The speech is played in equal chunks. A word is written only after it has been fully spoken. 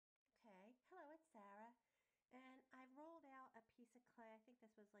piece of clay. I think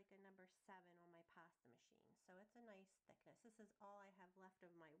this was like a number 7 on my pasta machine. So it's a nice thickness. This is all I have left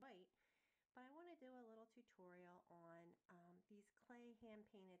of my white. But I want to do a little tutorial on these clay hand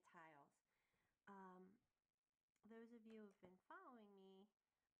painted tiles. Those of you who have been following me,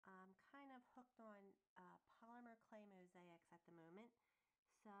 I'm kind of hooked on polymer clay mosaics at the moment.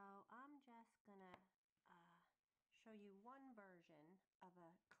 So I'm just gonna show you one version of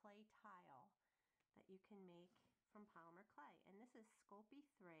a clay tile that you can make from polymer clay. And this is Sculpey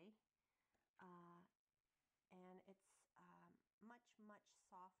 3. And it's much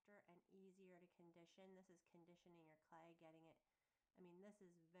softer and easier to condition. This is conditioning your clay, getting it, I mean, this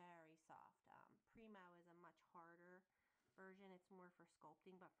is very soft. Primo is a much harder version. It's more for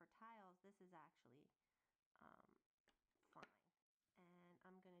sculpting, but for tiles this is actually fine. And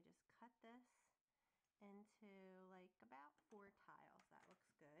I'm gonna just cut this into like about 4 tiles. That looks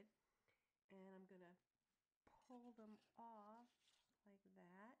good. And I'm gonna pull them off like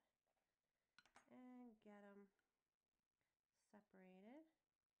that and get them separated.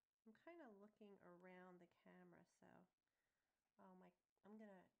 I'm kind of looking around the camera, so I'm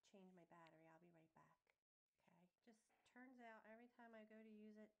gonna change my battery. I'll be right back. Okay, just turns out every time I go to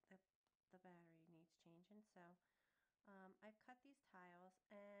use it, the battery needs changing. So I've cut these tiles,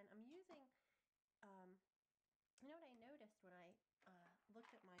 and I'm using you know what I noticed when I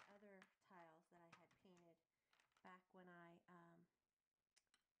looked at my other tiles that I had painted back when I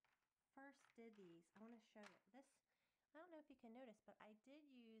first did these. I want to show you this. I don't know if you can notice, but I did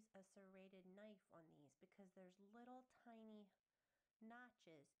use a serrated knife on these because there's little tiny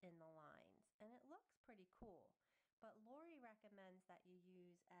notches in the lines, and it looks pretty cool. But Lori recommends that you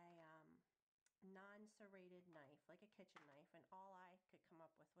use a non-serrated knife, like a kitchen knife, and all I could come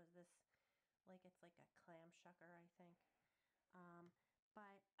up with was this, like it's like a clam shucker, I think.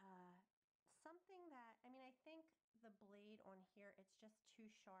 But something that, I mean, I think the blade on here, it's just too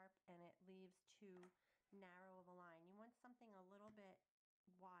sharp and it leaves too narrow of a line. You want something a little bit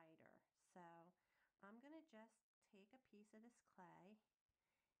wider. So I'm gonna just take a piece of this clay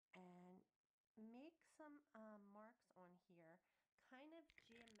and make some marks on here, kind of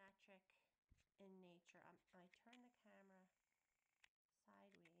geometric in nature. I turn the camera sideways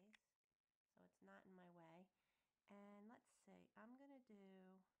so it's not in my way. And let's see, I'm gonna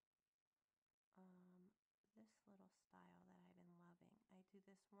do this little style that I've been loving. I do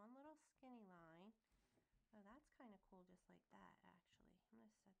this one little skinny line. Oh, that's kind of cool, just like that, actually. I'm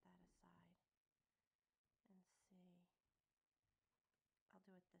gonna set that aside and see. I'll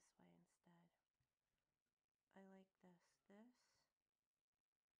do it this way instead. I like this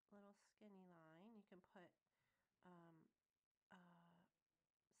little skinny line. You can put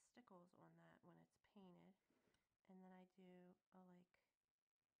stickles on that when it's painted. And then I do a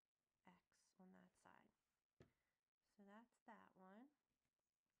like X on that side. So that's that one.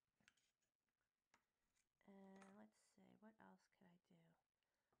 And let's see, what else could I do?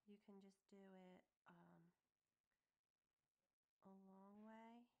 You can just do it a long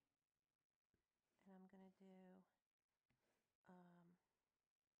way. And I'm gonna do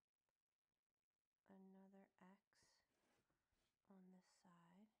another X on this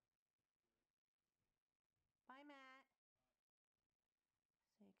side. Bye, Matt.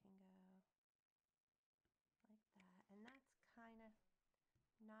 So you can go like that. And that's kind of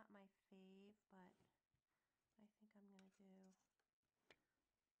not my fave, but I think I'm gonna do,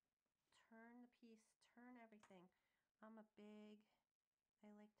 turn the piece, turn everything. I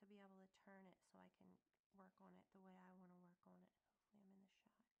like to be able to turn it so I can work on it the way I want to work on it. Hopefully I'm in the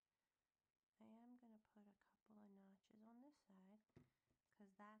shot. I am going to put a couple of notches on this side because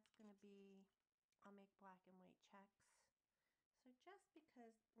that's going to be, I'll make black and white checks. So just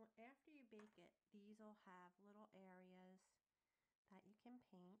because after you bake it, these will have little areas that you can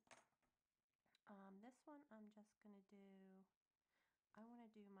paint. This one I'm just going to do, I want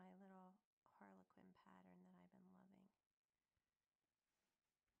to do my little harlequin pattern that I've been loving.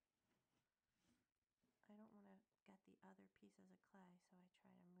 I don't want to get the other pieces of clay, so I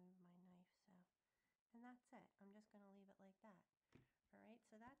try to move my knife. So, and that's it. I'm just going to leave it like that. All right,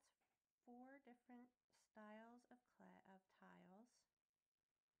 so that's 4 different styles of clay, of tiles.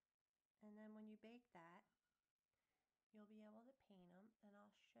 And then when you bake that, you'll be able to paint them, and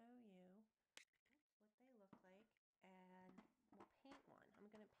I'll show you what they look like, and we'll paint one.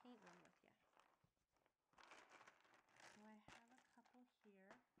 I'm going to paint one with you. So I have a couple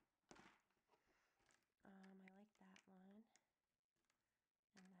here. I like that one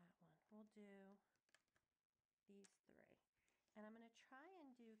and that one. We'll do these 3. And I'm going to try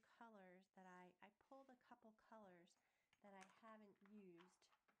and do colors that I pulled a couple colors that I haven't used.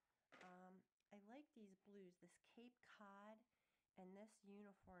 I like these blues. This Cape Cod and this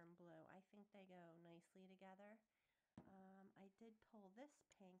uniform blue. I think they go nicely together. I did pull this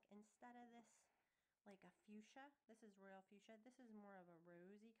pink instead of this like a fuchsia. This is royal fuchsia. This is more of a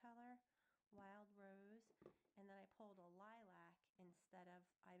rosy color, wild rose. And then I pulled a lilac instead of,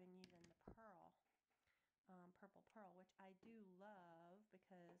 I've been using the pearl, purple pearl, which I do love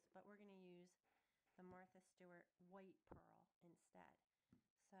but we're going to use the Martha Stewart white pearl instead.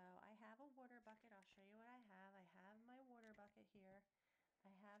 So I have a water bucket. I'll show you what I have. I have my water bucket here.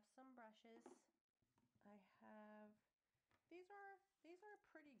 I have some brushes. I have, these are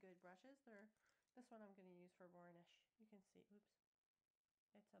pretty good brushes. This one I'm going to use for varnish. You can see, oops,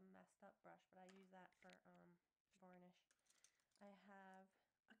 it's a messed up brush, but I use that for varnish. I have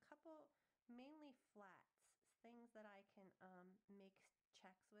a couple, mainly flats, things that I can make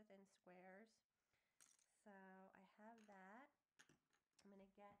checks with in squares. So I have that. I'm going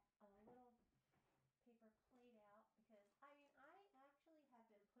to get a little paper plate out because I actually have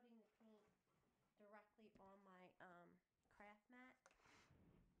been putting the paint directly on my craft mat.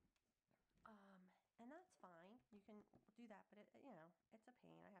 And that's fine. You can do that, but it's a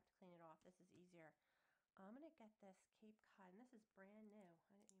pain. I have to clean it off. This is easier. I'm going to get this Cape Cod, and this is brand new. I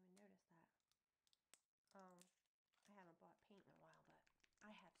didn't even notice that. I haven't bought paint in a while, but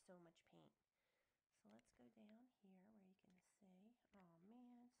I have so much paint. So let's go down here where you can see. Oh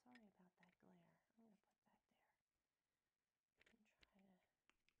man, sorry about that glare. I'm going to put that there.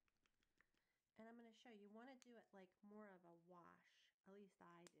 And I'm going to show you, want to do it like more of a wash. At least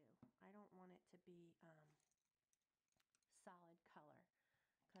I do. I don't want it to be solid color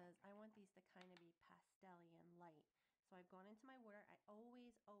because I want these to kind of be pastel-y and light. So I've gone into my water. I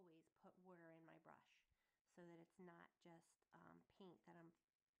always put water in my brush so that it's not just paint that I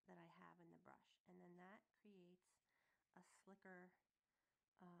have in the brush. And then that creates a slicker,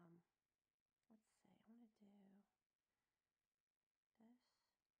 let's see, I'm going to do this.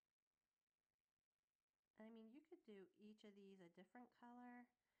 And I mean, you could do each of these a different color.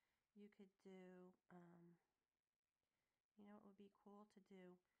 You could do, you know, it would be cool to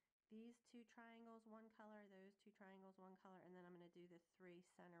do these two triangles one color, those two triangles one color, and then I'm going to do the three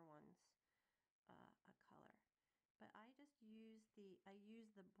center ones a color. But I just use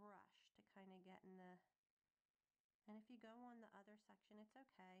the brush to kind of get in the, and if you go on the other section, it's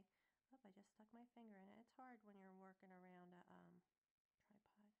okay. Oh, I just stuck my finger in it. It's hard when you're working around a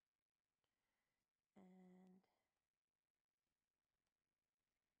tripod. And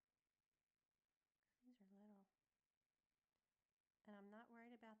these are little. And I'm not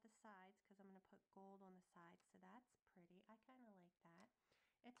worried about the sides because I'm going to put gold on the sides, so that's pretty. I kind of like that.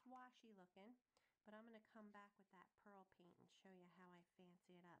 It's washy looking, but I'm going to come back with that pearl paint and show you how I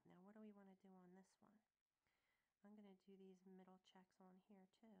fancy it up. Now, what do we want to do on this one? I'm going to do these middle checks on here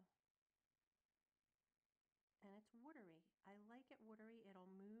too. And it's watery. I like it watery. It'll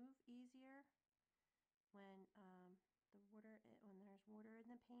move easier when when there's water in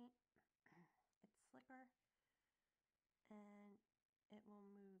the paint. It's slicker and it will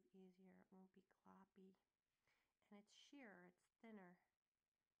move easier. It won't be gloppy. And it's sheer, it's thinner.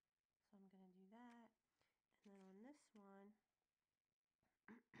 So I'm going to do that. And then on this one,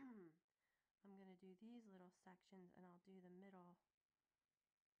 I'm going to do these little sections and I'll do the middle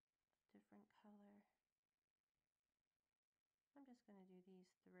a different color. I'm just going to do these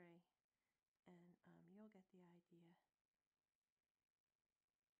three and you'll get the idea.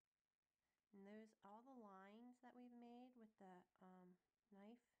 And all the lines that we've made with the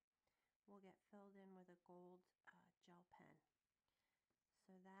knife will get filled in with a gold gel pen.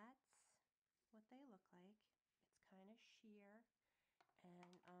 So that's what they look like. It's kind of sheer, and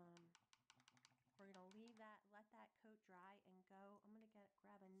we're gonna leave that, let that coat dry, and go. I'm gonna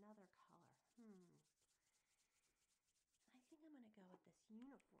grab another color. I think I'm gonna go with this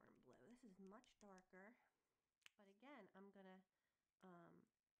uniform blue. This is much darker, but again, I'm gonna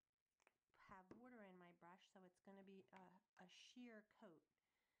have water in my brush, so it's gonna be a sheer coat.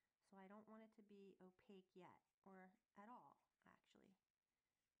 So I don't want it to be opaque yet, or at all, actually.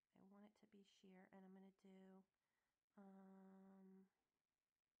 I want it to be sheer, and I'm gonna do, let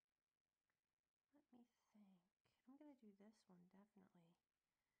me think. I'm gonna do this one, definitely.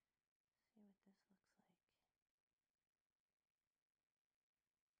 See what this looks like.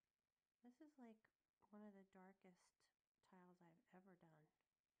 This is like one of the darkest tiles I've ever done.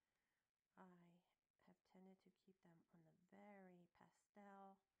 I have tended to keep them on the very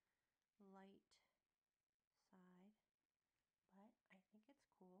pastel, light side, but I think it's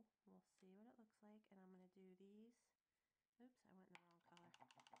cool. We'll see what it looks like, and I'm going to do these. Oops, I went in the wrong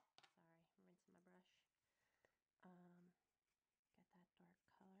color. Sorry, I'm rinsing my brush. Get that dark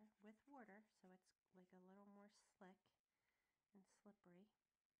color with water, so it's like a little more slick. And slippery.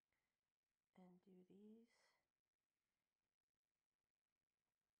 And do these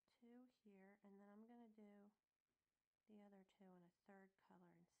two here, and then I'm going to do the other two in a third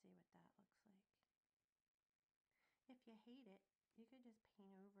color and see what that looks like. If you hate it, you could just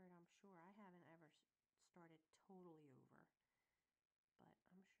paint over it, I'm sure. I haven't ever started totally over, but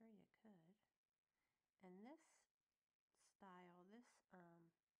I'm sure you could. And this style, this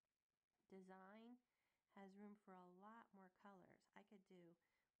design has room for a lot more colors. I could do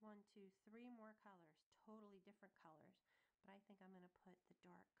 1, 2, 3 more colors, totally different colors, but I think I'm going to put the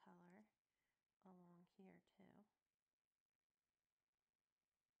dark color along here too.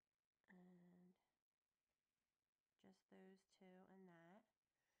 And just those two and that.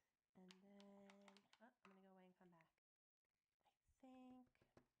 And then, oh, I'm going to go away and come back. I think,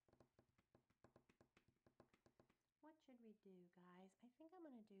 what should we do, guys? I think I'm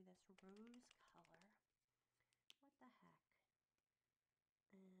going to do this rose color. What the heck?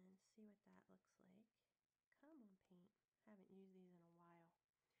 And see what that looks like. Come on, paint. Haven't used these in a while.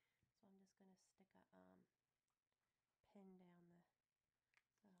 So I'm just going to stick a pin down the, oh, you know what?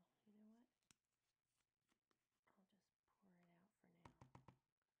 I'll just pour it out for now.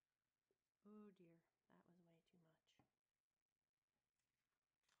 Oh dear, that was way too much.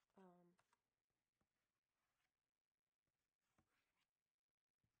 Sorry,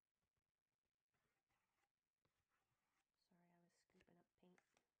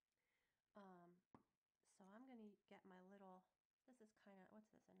 I was scooping up paint. So I'm going to get my little, this is kind of,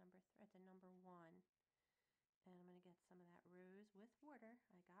 what's this, a number 3? It's a number 1. And I'm going to get some of that rose with water.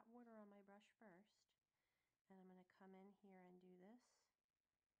 I got water on my brush first. And I'm going to come in here and do this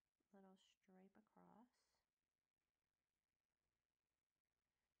little stripe across.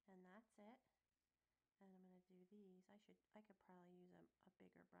 And that's it. And I'm going to do these. I could probably use a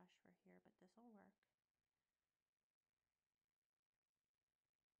bigger brush for here, but this will work.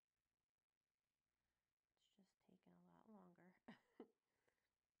 It's just taking a lot longer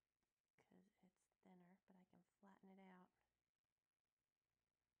because it's thinner, but I can flatten it out.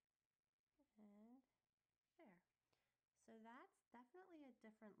 And there. So that's definitely a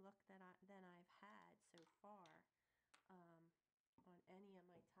different look than I've had so far on any of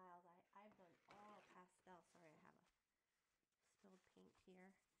my tiles. I've done all pastel. Sorry, I have a spilled paint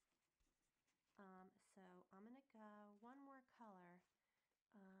here. So I'm going to go one more color.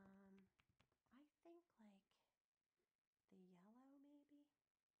 I think like the yellow maybe.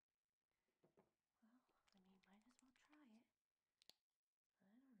 Well, I mean, might as well try it.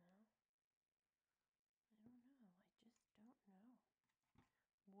 I don't know. I just don't know.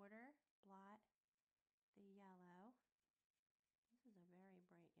 Water, blot, the yellow. This is a very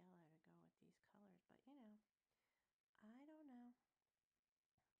bright yellow to go with these colors, but you know, I don't know.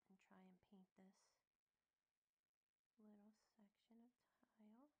 And try and paint this little section of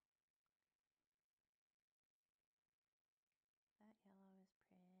tile. That yellow is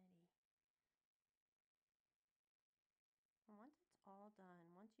pretty. And once it's all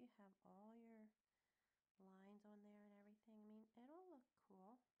done, once you have all your lines on there and everything, I mean, it'll look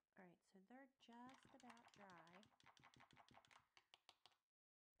cool. All right, so they're just about dry.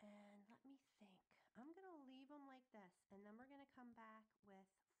 And let me think. I'm going to leave them like this, and then we're going to come back with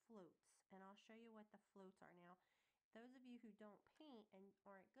floats, and I'll show you what the floats are. Now, those of you who don't paint and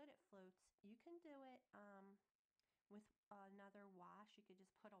aren't good at floats, you can do it with another wash. You could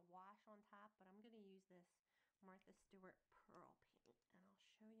just put a wash on top, but I'm going to use this Martha Stewart Pearl paint, and I'll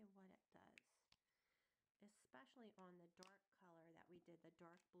show you what it does. Especially on the dark color that we did, the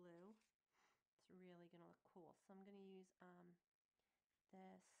dark blue. It's really going to look cool. So I'm going to use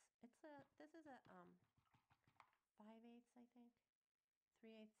this is a 5/8, I think,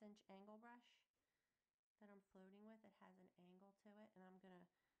 3/8 inch angle brush that I'm floating with. It has an angle to it, and I'm gonna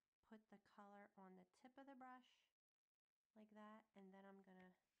put the color on the tip of the brush like that, and then I'm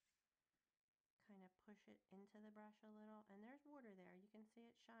gonna kind of push it into the brush a little, and there's water there. You can see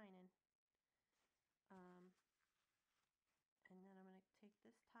it shining. And then I'm gonna take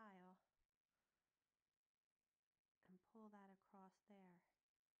this tile and pull that across there,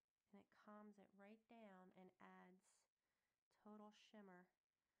 and it calms it right down and adds total shimmer.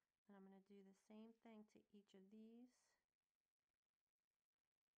 And I'm going to do the same thing to each of these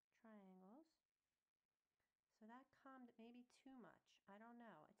triangles. So that calmed it maybe too much. I don't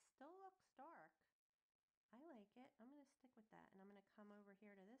know. It still looks dark. I like it. I'm going to stick with that. And I'm going to come over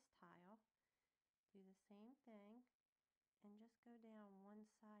here to this tile, do the same thing, and just go down one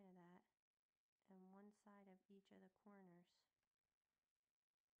side of that and one side of each of the corners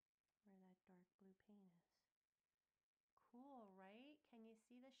where that dark blue paint is. Cool, right? Can you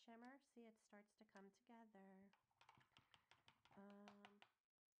see the shimmer? See, it starts to come together. For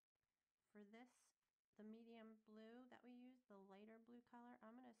this, the medium blue that we use, the lighter blue color,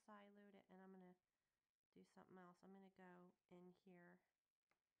 I'm going to silute it and I'm going to do something else. I'm going to go in here,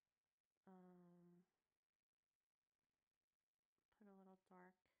 put a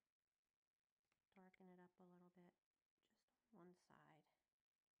little darken it up a little bit, just on one side.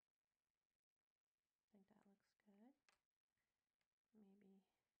 I think that looks good. Maybe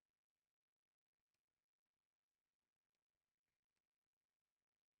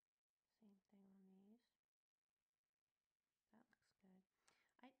same thing on these. That looks good.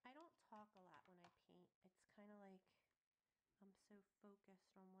 I don't talk a lot when I paint. It's kind of like I'm so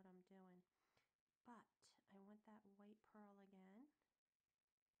focused on what I'm doing. But I want that white pearl again.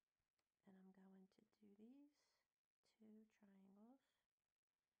 And I'm going to do these 2 triangles.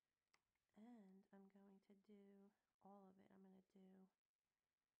 And I'm going to do all of it. I'm going to do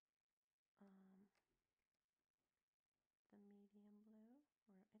the medium blue,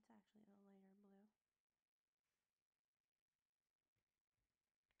 or it's actually the lighter blue.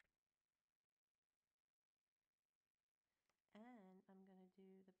 And I'm going to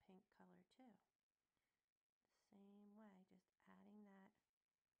do the pink color too. The same way, just adding that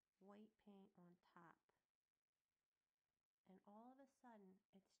white paint on top. And all of a sudden,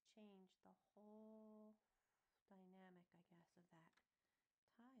 it's changed the whole dynamic, I guess, of that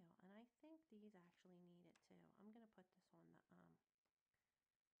tile. And I think these actually need it too. I'm going to put this on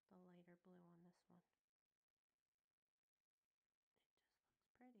the lighter blue on this one. It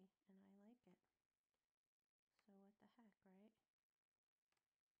just looks pretty, and I like it. So what the heck, right?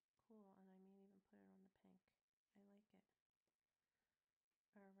 Cool, and I may even put it on the pink. I like it.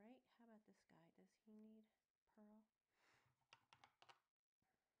 All right, how about this guy? Does he need pearl?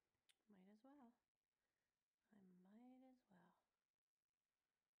 Might as well. I might as well.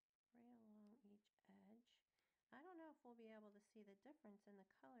 Right along each edge. I don't know if we'll be able to see the difference in the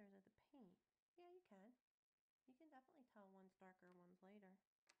colors of the paint. Yeah, you can. You can definitely tell one's darker, one's lighter.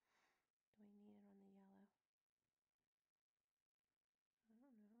 Do we need it on the yellow? I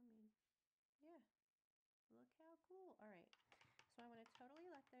don't know. I mean, yeah. Look how cool. All right. So I want to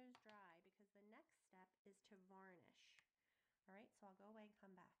totally let those dry because the next step is to varnish. All right, so I'll go away and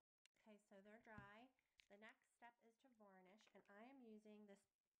come back. Okay, so they're dry. The next step is to varnish, and I am using this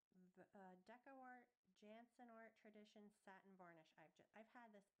DecoArt Jansen Art Tradition Satin Varnish. I've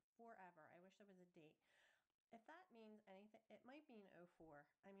had this forever. I wish there was a date. If that means anything, it might mean 04.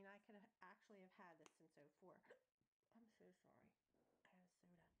 I mean, I could actually have had this since 04. I'm so sorry. I had a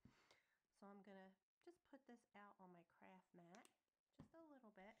soda. So I'm going to just put this out on my craft mat, just a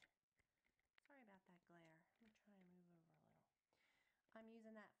little bit. Sorry about that glare. I'm going to try and move over a little. I'm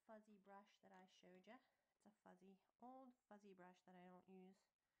using that fuzzy brush that I showed you. It's a old fuzzy brush that I don't use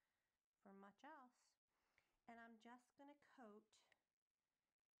for much else. And I'm just going to coat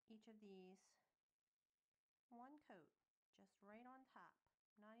each of these one coat, just right on top.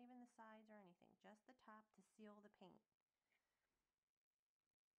 Not even the sides or anything, just the top to seal the paint.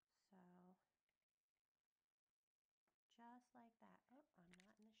 So, just like that. Oh, I'm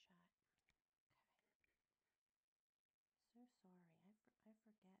not in the shot. Okay. So sorry. I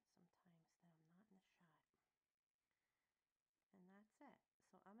forget sometimes that I'm not in the shot. And that's it.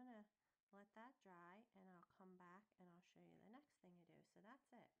 So I'm going to let that dry and I'll come back and I'll show you the next thing to do. So that's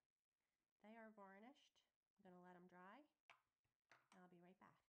it. They are varnished. I'm going to let them dry. And I'll be right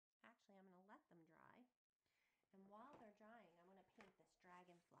back. Actually, I'm going to let them dry. And while they're drying, I'm going to paint this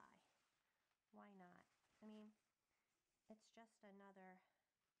dragonfly. Why not? I mean, it's just another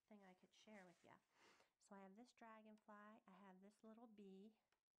thing I could share with you. So I have this dragonfly. I have this little bee.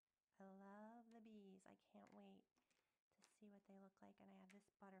 I love the bees. I can't wait to see what they look like. And I have this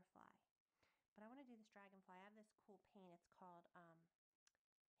butterfly. But I want to do this dragonfly. I have this cool paint. It's called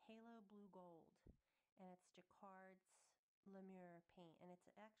Halo Blue Gold. And it's Jacquard's Lemure paint. And it's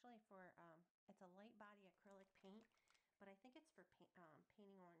actually for, it's a light body acrylic paint. But I think it's for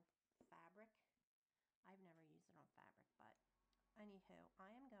painting on fabric. I've never used it on fabric. But anywho, I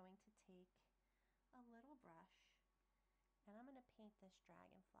am going to take a little brush. And I'm going to paint this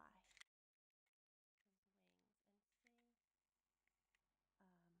dragonfly. His wings. And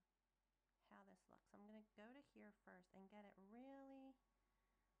see how this looks. I'm going to go to here first and get it really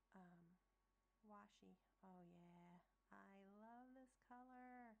washy. Oh yeah, I love this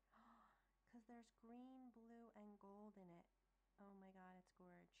color because there's green, blue, and gold in it. Oh my god, it's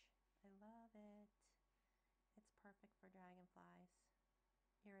gorge. I love it. It's perfect for dragonflies.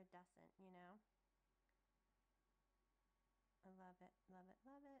 Iridescent, you know? I love it, love it,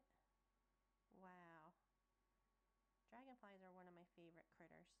 love it. Wow. Dragonflies are one of my favorite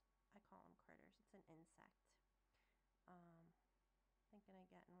critters. I call them critters. It's an insect. of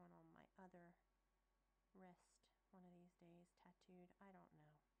getting one on my other wrist one of these days, tattooed. I don't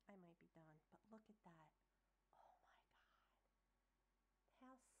know. I might be done, but look at that. Oh my God.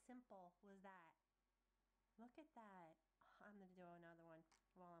 How simple was that? Look at that. I'm going to do another one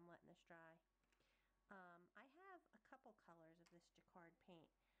while I'm letting this dry. I have a couple colors of this Jacquard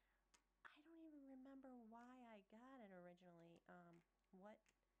paint. I don't even remember why I got it originally. What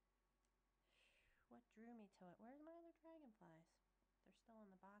drew me to it? Where's my other dragonflies? They're still in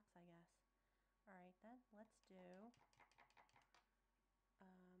the box, I guess. Alright then, let's do,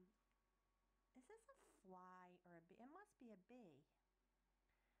 is this a fly or a bee? It must be a bee.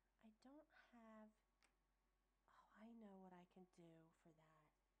 I don't have, oh, I know what I can do for that.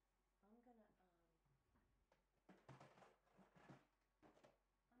 I'm gonna get,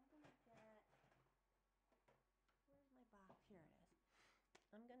 where's my box? Here it is.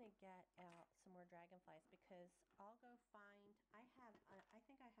 I'm gonna get out some more dragonflies because I'll go find, I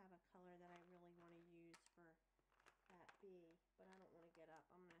think I have a color that I really want to use for that bee, but I don't want to get up.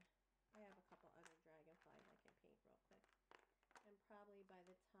 I have a couple other dragonflies I can paint real quick. And probably by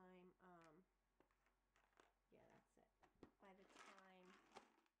the time, yeah, that's it. By the time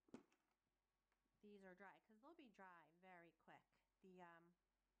these are dry, because they'll be dry very quick. The,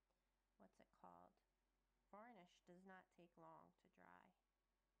 what's it called? Varnish does not take long to dry.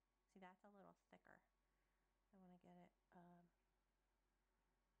 See, that's a little thicker. I want to get it,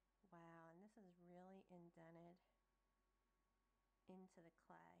 wow, and this is really indented into the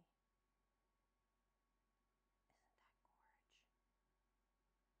clay. Isn't that gorge? Wow, I love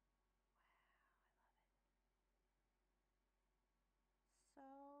it.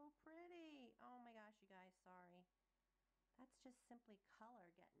 So pretty. Oh my gosh, you guys, sorry. That's just simply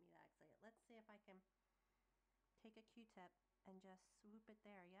color getting me that excited. Let's see if I can take a Q-tip and just swoop it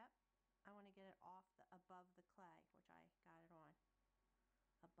there. Yep. I want to get it off above the clay, which I got it on.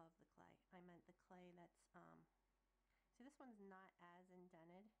 Above the clay. I meant the clay that's, see, this one's not as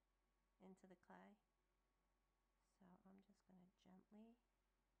indented into the clay. So I'm just going to gently,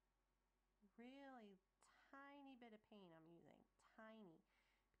 really tiny bit of paint I'm using. Tiny.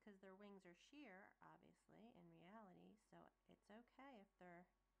 Because their wings are sheer, obviously, in reality. So it's okay if they're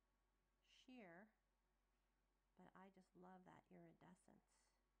sheer. But I just love that iridescence so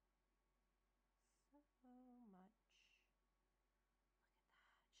much. Look at that.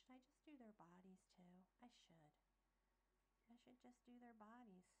 Should I just do their bodies too? I should. I should just do their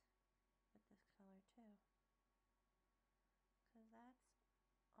bodies with this color too. Because that's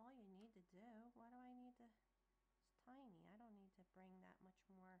all you need to do. Why do I need to? It's tiny. I don't need to bring that much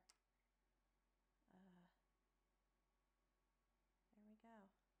more. There we go.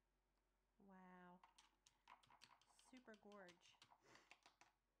 Wow. Super gorge.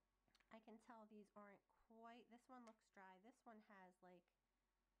 I can tell these aren't quite, this one looks dry. This one has like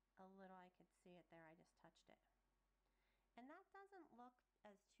a little, I could see it there, I just touched it. And that doesn't look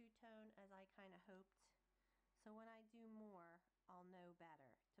as two-tone as I kind of hoped. So when I do more, I'll know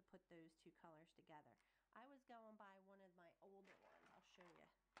better to put those two colors together. I was going by one of my older ones, I'll show you.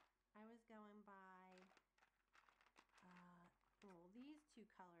 I was going by, well, these two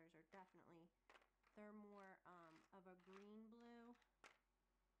colors are definitely, they're more of a green blue.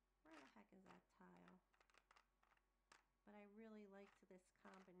 Where the heck is that tile? But I really liked this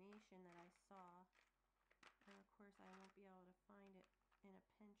combination that I saw. And of course I won't be able to find it in a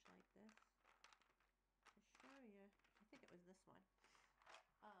pinch like this to show you. I think it was this one.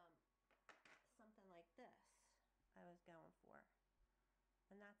 Something like this I was going for.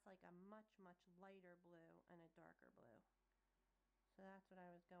 And that's like a much, much lighter blue and a darker blue. So that's what I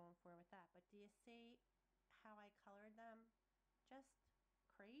was going for with that. But do you see how I colored them? Just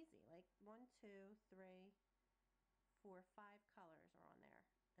crazy. Like 1, 2, 3, 4, 5 colors are on there.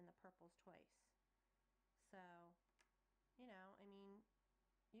 And the purple's twice. So, you know, I mean,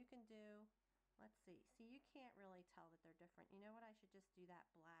 you can do, let's see. See, you can't really tell that they're different. You know what? I should just do that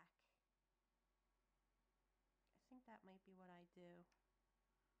black. I think that might be what I do.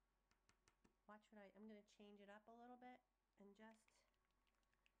 Watch what I'm going to change it up a little bit and just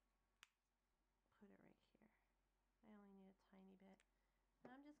put it right here. I only need a tiny bit.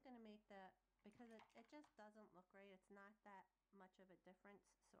 And I'm just going to make that, because it just doesn't look right. It's not that much of a difference.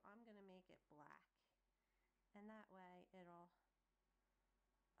 So I'm going to make it black. And that way it'll,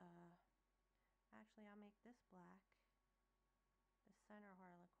 actually I'll make this black, the center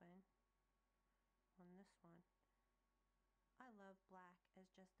Harlequin, on this one. I love black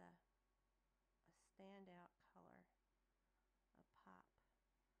as just a standout color, a pop.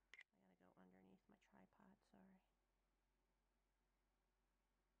 I gotta go underneath my tripod, sorry.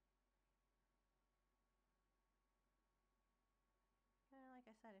 I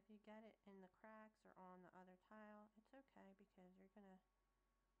said, if you get it in the cracks or on the other tile, it's okay because you're gonna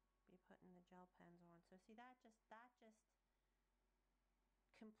be putting the gel pens on. So see, that just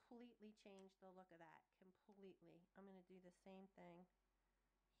completely changed the look of that, completely. I'm gonna do the same thing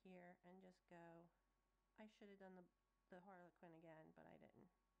here and just go. I should have done the Harlequin again, but I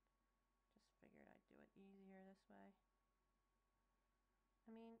didn't. Just figured I'd do it easier this way.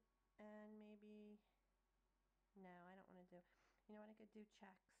 I mean, and maybe, no, I don't want to do, you know what, I could do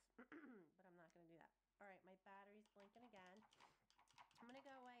checks, but I'm not going to do that. All right, my battery's blinking again. I'm going to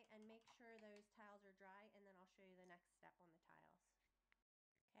go away and make sure those tiles are dry, and then I'll show you the next step on the tiles.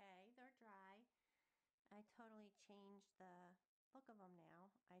 Okay, they're dry. I totally changed the look of them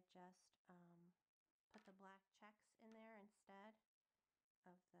now. I just put the black checks in there instead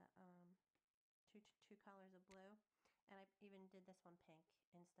of the two colors of blue. And I even did this one pink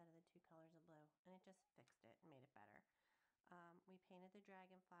instead of the two colors of blue. And it just fixed it and made it better. We painted the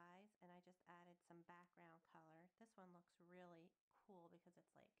dragonflies, and I just added some background color. This one looks really cool because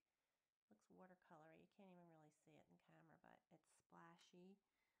it's like, looks watercolory. You can't even really see it in camera, but it's splashy.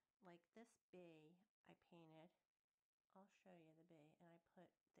 Like this bee I painted. I'll show you the bee. And I put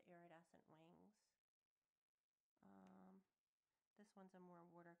the iridescent wings. This one's a more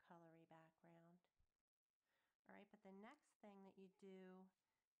watercolory background. All right, but the next thing that you do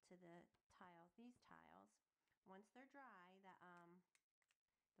to the tile, these tiles, once they're dry, the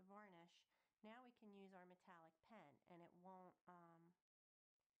varnish, now we can use our metallic pen, and it won't,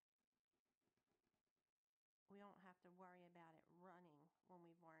 we don't have to worry about it running when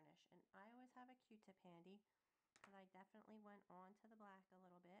we varnish. And I always have a Q-tip handy, because I definitely went on to the black a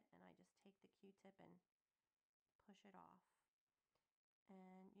little bit, and I just take the Q-tip and push it off.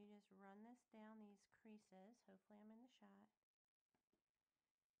 And you just run this down these creases. Hopefully I'm in the shot.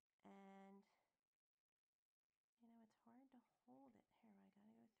 And, you know, it's hard to hold it. Here, I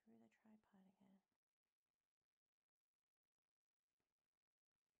gotta go through the tripod again.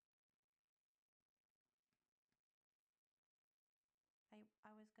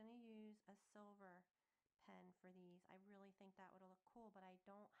 I was gonna use a silver pen for these. I really think that would look cool, but I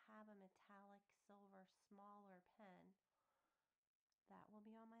don't have a metallic silver smaller pen. That will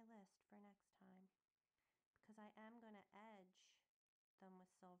be on my list for next time, because I am gonna edge them with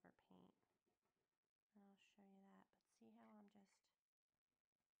silver paint. And I'll show you that, but see how I'm just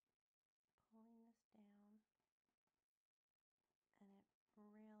pulling this down, and it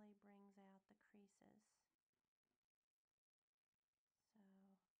really brings out the creases. So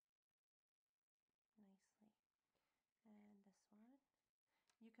nicely. And this one.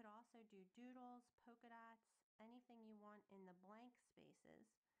 You could also do doodles, polka dots, anything you want in the blank spaces.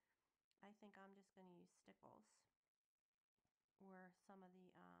 I think I'm just going to use stickles or some of the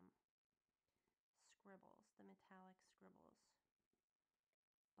scribbles, the metallic scribbles.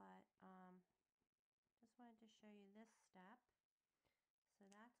 But just wanted to show you this step. So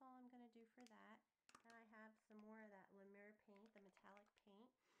that's all I'm going to do for that. And I have some more of that Lemire paint, the metallic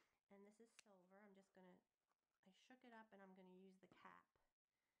paint. And this is silver. I'm just going to, I shook it up, and I'm going to use the cap.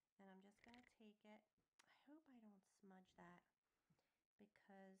 And I'm just going to take it. I hope I don't smudge that,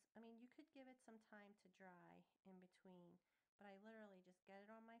 because, I mean, you could give it some time to dry in between, but I literally just get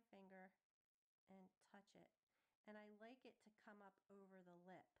it on my finger and touch it. And I like it to come up over the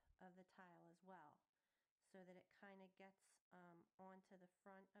lip of the tile as well, so that it kind of gets onto the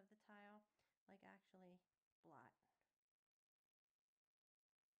front of the tile, like actually blot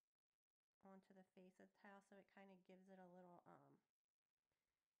onto the face of the tile, so it kind of gives it a little,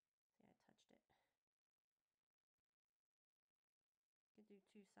 see, I touched it. You could do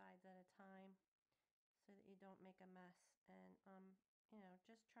two sides at a time so that you don't make a mess. And you know,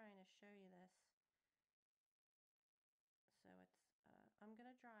 just trying to show you this. So it's, I'm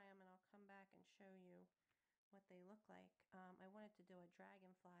gonna dry them, and I'll come back and show you what they look like. I wanted to do a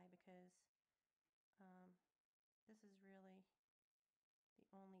dragonfly because this is really the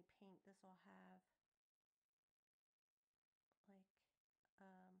only paint this will have, like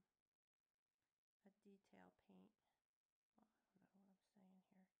a detail paint. Well, I don't know what I'm saying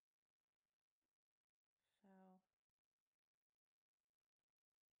here. So,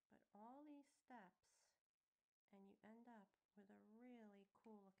 but all these steps, and you end up with a really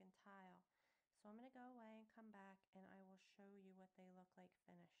cool looking tile. So I'm going to go away and come back, and I will show you what they look like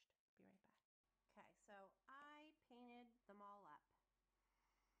finished. Be right back. Okay, so I painted them all up.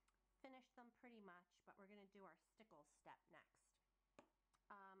 Finished them pretty much, but we're going to do our stickles step next.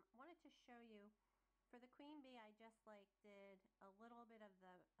 Wanted to show you, for the queen bee, I just like did a little bit of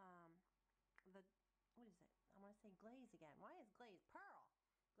the what is it? I want to say glaze again. Why is glaze? Pearl.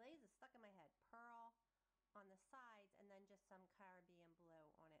 Glaze is stuck in my head. Pearl on the sides, and then just some Caribbean blue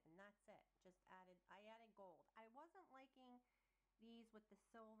that's it. I added gold. I wasn't liking these with the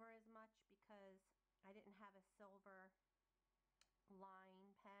silver as much because I didn't have a silver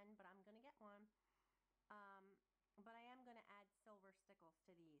line pen, but I'm gonna get one. But I am gonna add silver stickles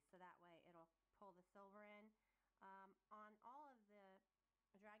to these, so that way it'll pull the silver in. On all of the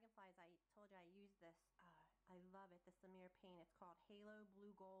dragonflies, I told you I use this. I love it, the Samir paint. It's called Halo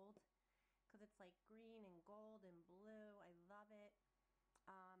Blue Gold, because it's like green and gold and blue. I love it.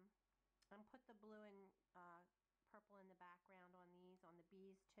 And put the blue and purple in the background on these, on the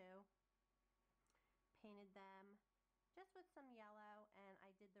bees too. Painted them just with some yellow, and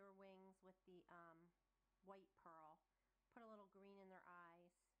I did their wings with the white pearl. Put a little green in their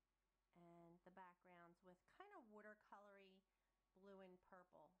eyes, and the backgrounds with kind of watercolory blue and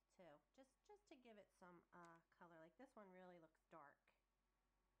purple too, just to give it some color. Like this one really looks dark.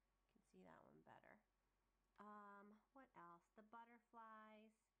 You can see that one better. What else? The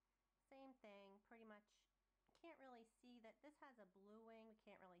butterflies, same thing, pretty much. Can't really see that this has a blue wing. We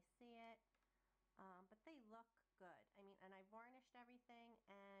can't really see it, but they look good. I mean, and I varnished everything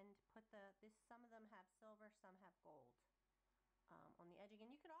and put some of them have silver, some have gold on the edging.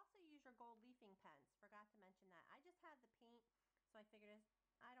 And you could also use your gold leafing pens. Forgot to mention that. I just had the paint, so I figured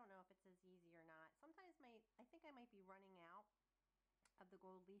I don't know if it's as easy or not. Sometimes I think I might be running out of the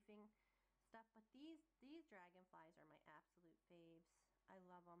gold leafing stuff, but these dragonflies are my absolute faves. I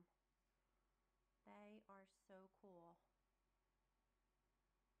love them. They are so cool.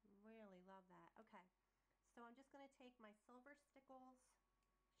 Really love that. Okay, so I'm just going to take my silver stickles,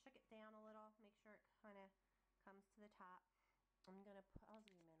 shook it down a little, make sure it kind of comes to the top. I'm going to I'll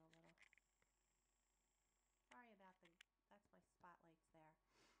zoom in a little. Sorry about that's my spotlights there.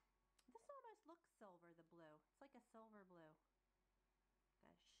 This almost looks silver, the blue. It's like a silver blue.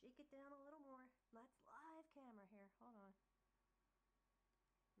 Gotta shake it down a little more. That's live camera here. Hold on.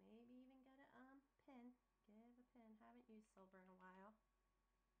 Maybe even get a pin. Give a pin. Haven't used silver in a while.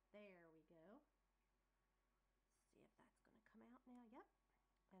 There we go. See if that's going to come out now. Yep.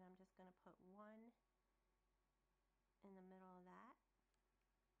 And I'm just going to put one in the middle of that.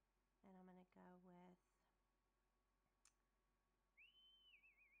 And I'm going to go with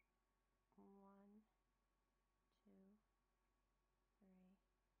 1, 2, 3,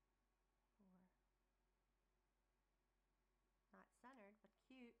 4. Not centered, but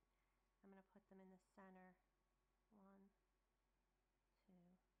cute. I'm going to put them in the center. 1, 2,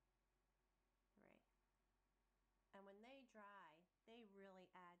 3. And when they dry, they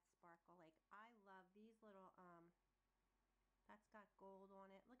really add sparkle. Like, I love these little, that's got gold on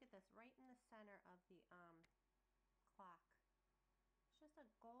it. Look at this, right in the center of the clock. It's just a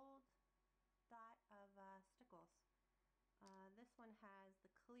gold dot of stickles. This one has the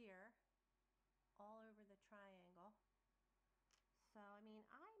clear all over the triangle. So, I mean,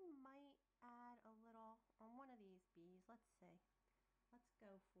 I might add a little on one of these bees. Let's see. Let's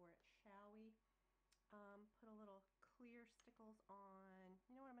go for it, shall we? Put a little clear stickles on.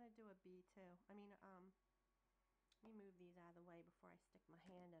 You know what? I'm going to do a bee too. I mean, let me move these out of the way before I stick my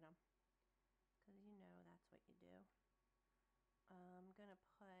hand in them, because you know that's what you do. I'm going to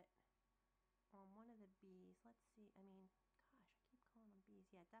put on one of the bees. Let's see. I mean, gosh, I keep calling them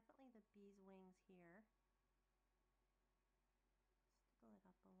bees. Yeah, definitely the bee's wings here. Stickle it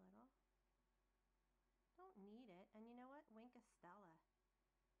up a little. Don't need it. And you know what? Wink of Stella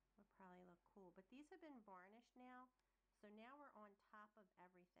would probably look cool. But these have been varnished now. So now we're on top of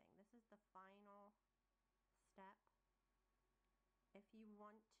everything. This is the final step. If you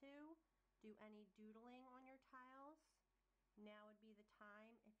want to do any doodling on your tiles, now would be the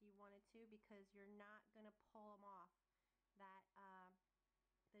time if you wanted to, because you're not going to pull them off. That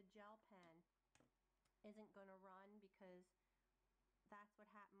the gel pen isn't going to run, because that's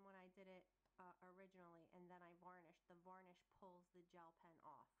what happened when I did it originally, and then I varnished. The varnish pulls the gel pen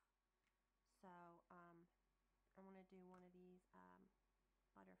off. So I'm going to do one of these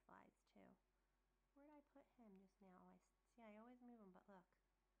butterflies too. Where did I put him just now? I always move him, but look.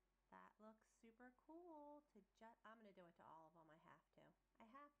 That looks super cool. I'm going to do it to all of them. I have to. I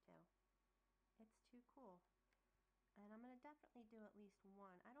have to. It's too cool. And I'm going to definitely do at least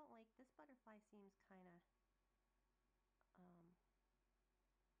one. I don't like, this butterfly seems kind of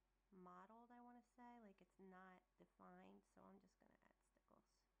mottled, I want to say. Like it's not defined, so I'm just going to add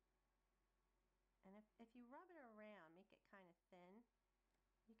stickles. And if you rub it around, make it kind of thin,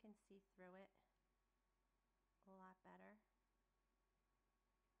 you can see through it a lot better.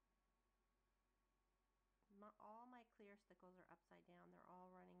 All my clear stickles are upside down. They're all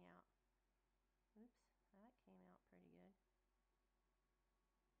running out. Oops, that came out pretty good.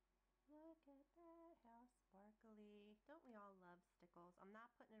 Look at that, how Sparkly. Don't we all love stickles? I'm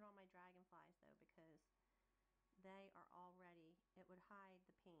not putting it on my dragonflies though because they are already, it would hide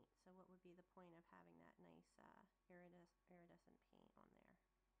the paint. So what would be the point of having that nice iridescent paint on there?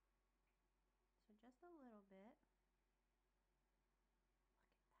 So just a little bit. Look at that.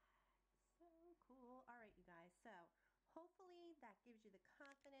 So cool. All right, you guys. So hopefully that gives you the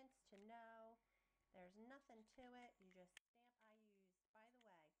confidence to know there's nothing to it. You just stamp. I used,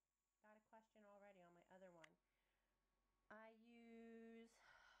 by the way, got a question already on my other one. I use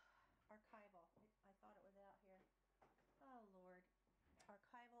Archival. I thought it was out here. Oh Lord.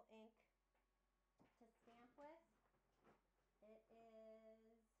 Archival ink to stamp with. It is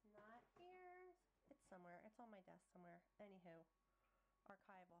not here. It's somewhere. It's on my desk somewhere. Anywho,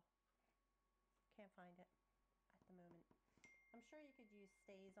 Archival. Can't find it at the moment. I'm sure you could use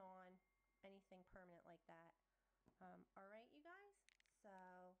StazOn, anything permanent like that. All right, you guys.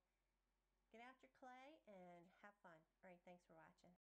 So